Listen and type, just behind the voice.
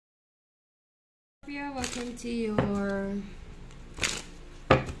Scorpio, welcome to your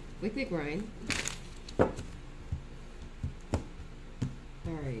weekly grind.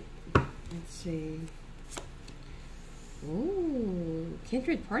 Alright, let's see. Ooh,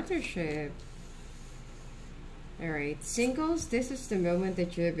 kindred partnership. Alright, singles, this is the moment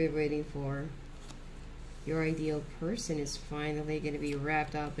that you've been waiting for. Your ideal person is finally going to be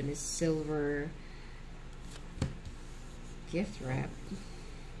wrapped up in a silver gift wrap.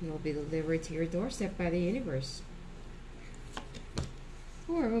 It will be delivered to your doorstep by the universe.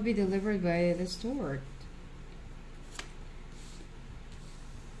 Or it will be delivered by the store.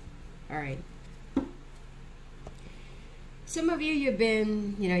 Alright. Some of you, you've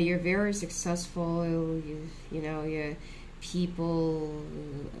been, you're very successful. You people,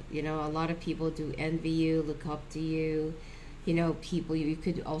 a lot of people do envy you, look up to you. People, you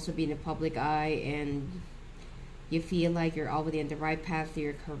could also be in the public eye and you feel like you're already on the right path to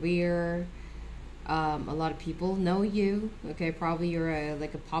your career. A lot of people know you. Okay, probably you're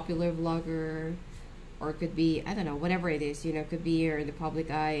like a popular vlogger, or it could be, I don't know, whatever it is. It could be you're in the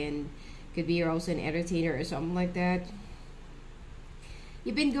public eye, and could be you're also an entertainer or something like that.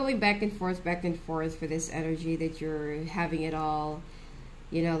 You've been going back and forth for this energy that you're having it all.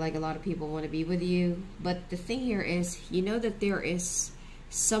 Like a lot of people want to be with you. But the thing here is, that there is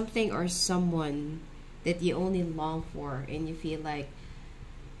something or someone that you only long for, and you feel like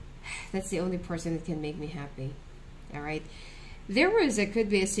that's the only person that can make me happy. All right, it could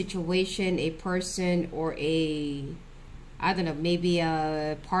be a situation, a person, or I don't know, maybe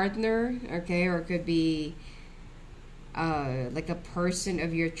a partner, okay, or it could be like a person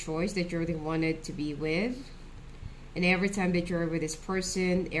of your choice that you really wanted to be with, and every time that you're with this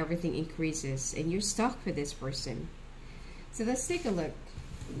person, everything increases and you're stuck with this person. So let's take a look.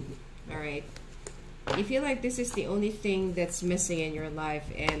 All right, you feel like this is the only thing that's missing in your life,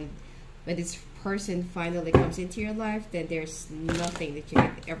 and when this person finally comes into your life, then there's nothing that you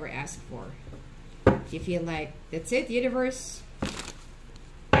could ever ask for. You feel like, that's it, universe.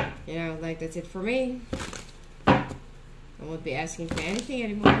 Like, that's it for me. I won't be asking for anything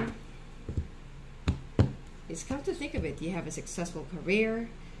anymore. It's come to think of it, you have a successful career.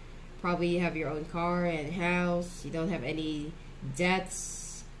 Probably you have your own car and house. You don't have any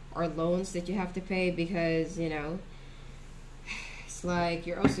debts or loans that you have to pay, because it's like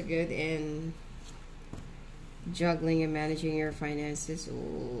you're also good in juggling and managing your finances.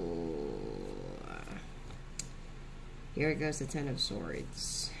 Ooh. Here goes the Ten of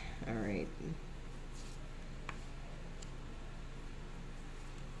Swords. All right.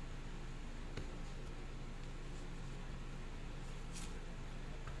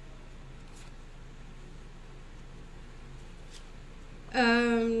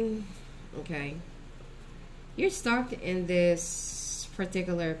 Okay. You're stuck in this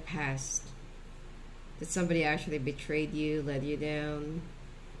particular past that somebody actually betrayed you, let you down.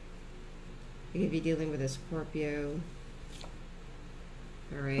 You could be dealing with a Scorpio.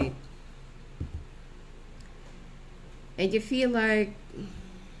 Alright. And you feel like,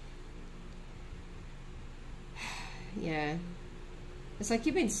 yeah, it's like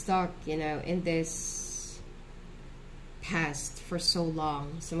you've been stuck, in this past for so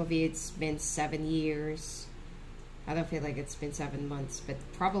long. Some of you, it's been 7 years. I don't feel like it's been 7 months, but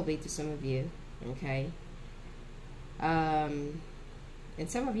probably to some of you. Okay. And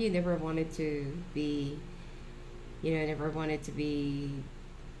some of you never wanted to be,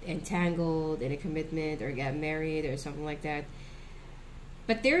 entangled in a commitment or get married or something like that.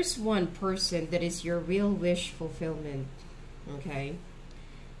 But there's one person that is your real wish fulfillment. Okay.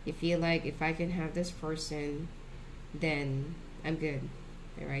 You feel like, if I can have this person, then I'm good.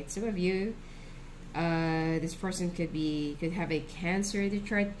 All right. Some of you, this person could have a Cancer in the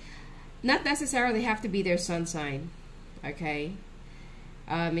chart. Not necessarily have to be their sun sign. Okay.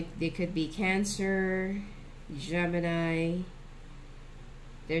 They could be Cancer, Gemini.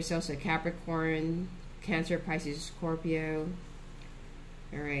 There's also Capricorn, Cancer, Pisces, Scorpio.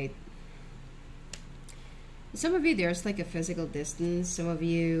 All right. Some of you, there's like a physical distance. Some of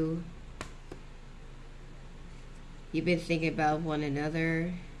you, you've been thinking about one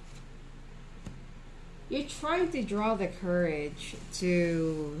another. You're trying to draw the courage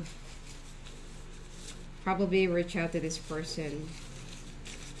to probably reach out to this person.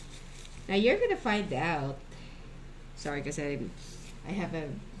 Now you're gonna find out. Sorry, because I have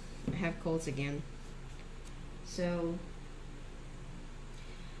colds again. So,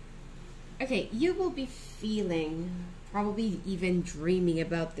 okay, you will be feeling, probably even dreaming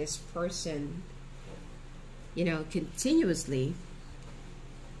about this person, continuously.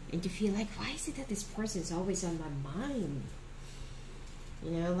 And you feel like, why is it that this person is always on my mind?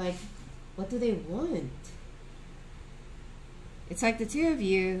 Like, What do they want? It's like the two of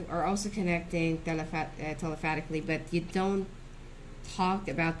you are also connecting telepathically, but you don't talk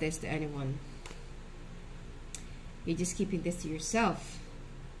about this to anyone. You're just keeping this to yourself.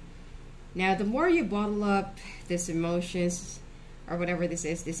 Now, the more you bottle up these emotions or whatever this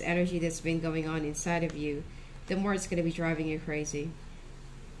is, this energy that's been going on inside of you, the more it's going to be driving you crazy.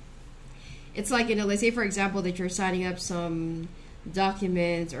 It's like, you know, let's say, for example, that you're signing up some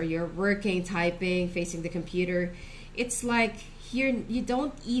documents or you're working, typing, facing the computer. It's like you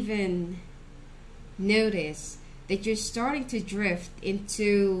don't even notice that you're starting to drift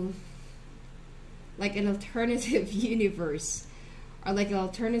into like an alternative universe or like an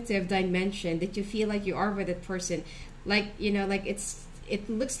alternative dimension that you feel like you are with that person. Like, you know, like it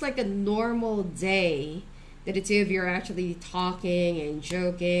looks like a normal day that the two of you are actually talking and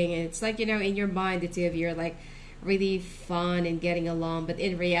joking, and it's like, you know, in your mind the two of you are like really fun and getting along, but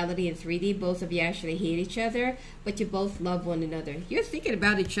in reality, in 3D, both of you actually hate each other, but you both love one another. You're thinking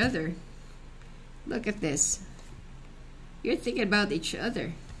about each other. Look at this. You're thinking about each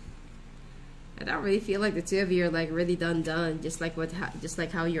other. I don't really feel like the two of you are like really done, just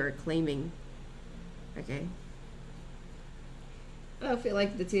like how you're claiming. Okay. I don't feel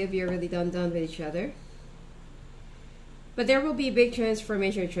like the two of you are really done with each other. But there will be a big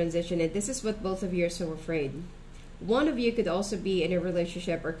transformation or transition, and this is what both of you are so afraid. One of you could also be in a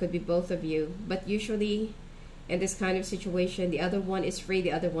relationship, or could be both of you, but usually in this kind of situation, the other one is free,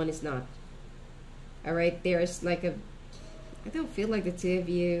 the other one is not. Alright, there's like a, I don't feel like the two of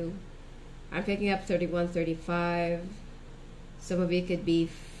you, I'm picking up 31, 35. Some of you could be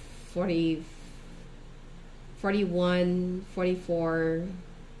 40, 41, 44,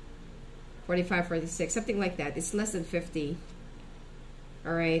 45, 46, something like that. It's less than 50.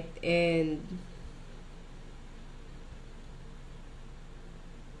 Alright, and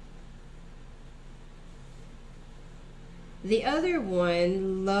the other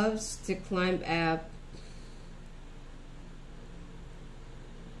one loves to climb up.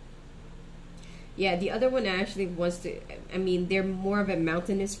 Yeah, the other one actually wants to, I mean, they're more of a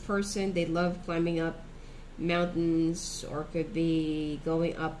mountainous person. They love climbing up mountains, or could be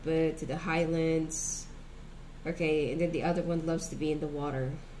going up to the highlands. Okay, and then the other one loves to be in the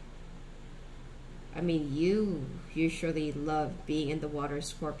water. I mean, you surely love being in the water,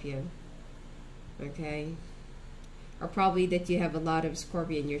 Scorpio. Okay, or probably that you have a lot of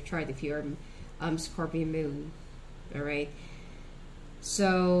Scorpio in your chart if you're Scorpio moon. All right,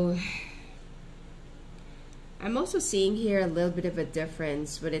 so I'm also seeing here a little bit of a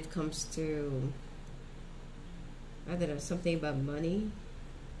difference when it comes to, I don't know, something about money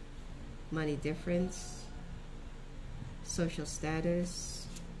difference, social status.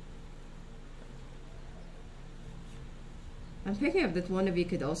 I'm picking up that one of you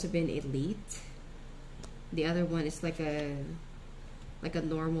could also be an elite. The other one is like a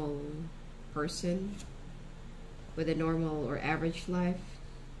normal person with a normal or average life.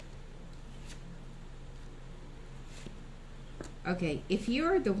 Okay, if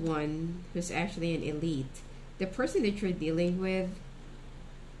you're the one who's actually an elite, the person that you're dealing with,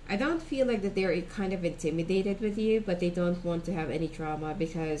 I don't feel like that they're kind of intimidated with you, but they don't want to have any drama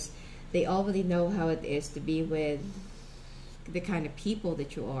because they already know how it is to be with the kind of people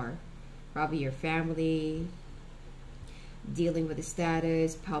that you are. Probably your family, dealing with the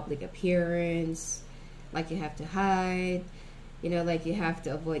status, public appearance, like you have to hide, you know, like you have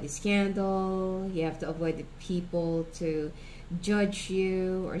to avoid the scandal, you have to avoid the people to judge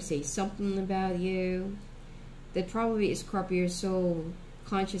you or say something about you. That probably is Scorpio so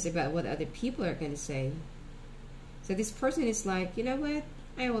conscious about what other people are going to say. So this person is like, you know what,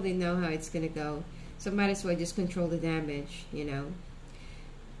 I already know how it's going to go, so might as well just control the damage, you know.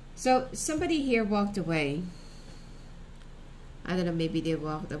 So somebody here walked away. I don't know, maybe they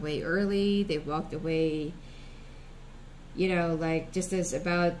walked away early, they walked away, you know, like just as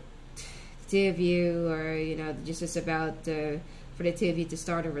about two of you, or you know, just as about for the two of you to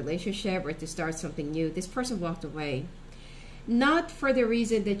start a relationship or to start something new. This person walked away, not for the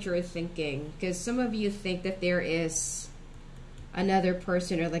reason that you're thinking, because some of you think that there is another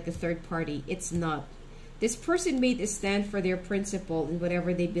person or like a third party. It's not. This person made a stand for their principle and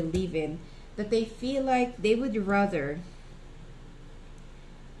whatever they believe in, that they feel like they would rather,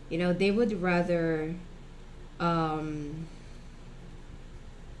 you know, they would rather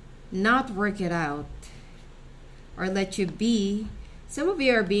not work it out or let you be. Some of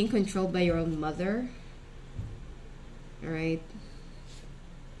you are being controlled by your own mother. All right.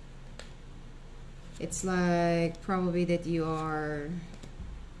 It's like probably that you are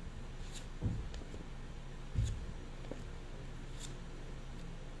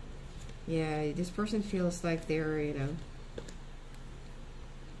Yeah, this person feels like they're, you know,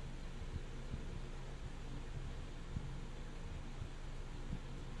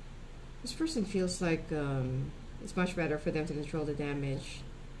 this person feels like it's much better for them to control the damage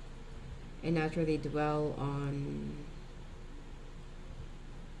and not really dwell on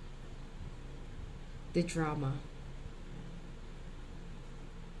the drama.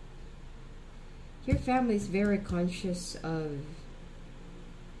 Your family is very conscious of,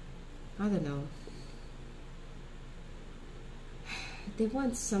 I don't know, they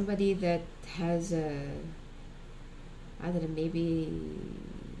want somebody that has a, I don't know, maybe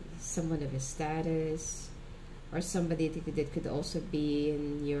someone of a status, or somebody that could also be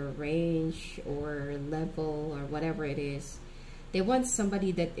in your range or level or whatever it is. They want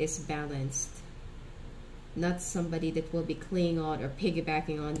somebody that is balanced, not somebody that will be clinging on or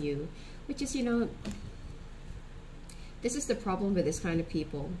piggybacking on you, which is, you know, this is the problem with this kind of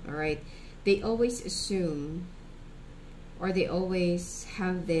people, all right? They always assume, or they always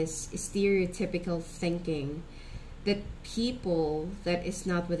have this stereotypical thinking that people that is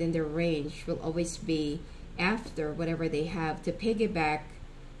not within their range will always be after whatever they have to piggyback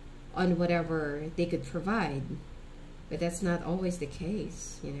on whatever they could provide. But that's not always the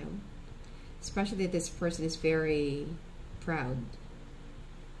case, you know, especially if this person is very proud.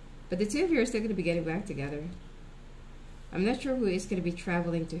 But the two of you are still going to be getting back together. I'm not sure who is going to be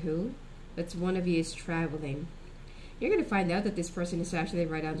traveling to who, but one of you is traveling. You're going to find out that this person is actually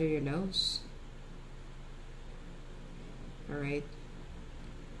right under your nose. Alright?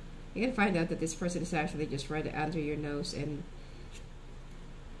 You're going to find out that this person is actually just right under your nose, and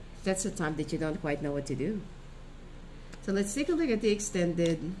that's the time that you don't quite know what to do. So let's take a look at the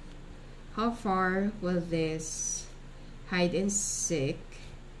extended. How far will this hide and seek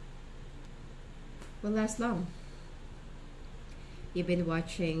will last long? You've been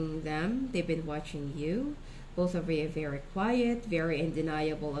watching them, they've been watching you. Both of you are very quiet, very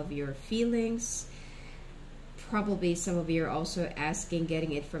undeniable of your feelings. Probably some of you are also asking,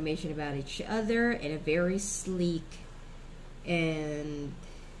 getting information about each other in a very sleek and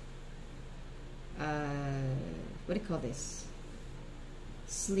what do you call this?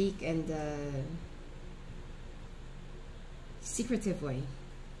 Sleek and secretive way.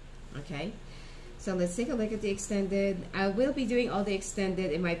 Okay, so let's take a look at the extended. I will be doing all the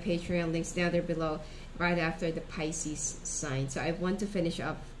extended in my Patreon, links down there below, right after the Pisces sign. So I want to finish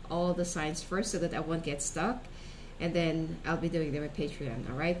up all the signs first so that I won't get stuck, and then I'll be doing them on Patreon.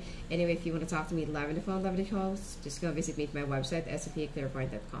 All right. Anyway, if you want to talk to me live on the phone, live on the calls, just go visit me at my website,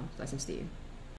 spaclearpoint.com. Blessings to you.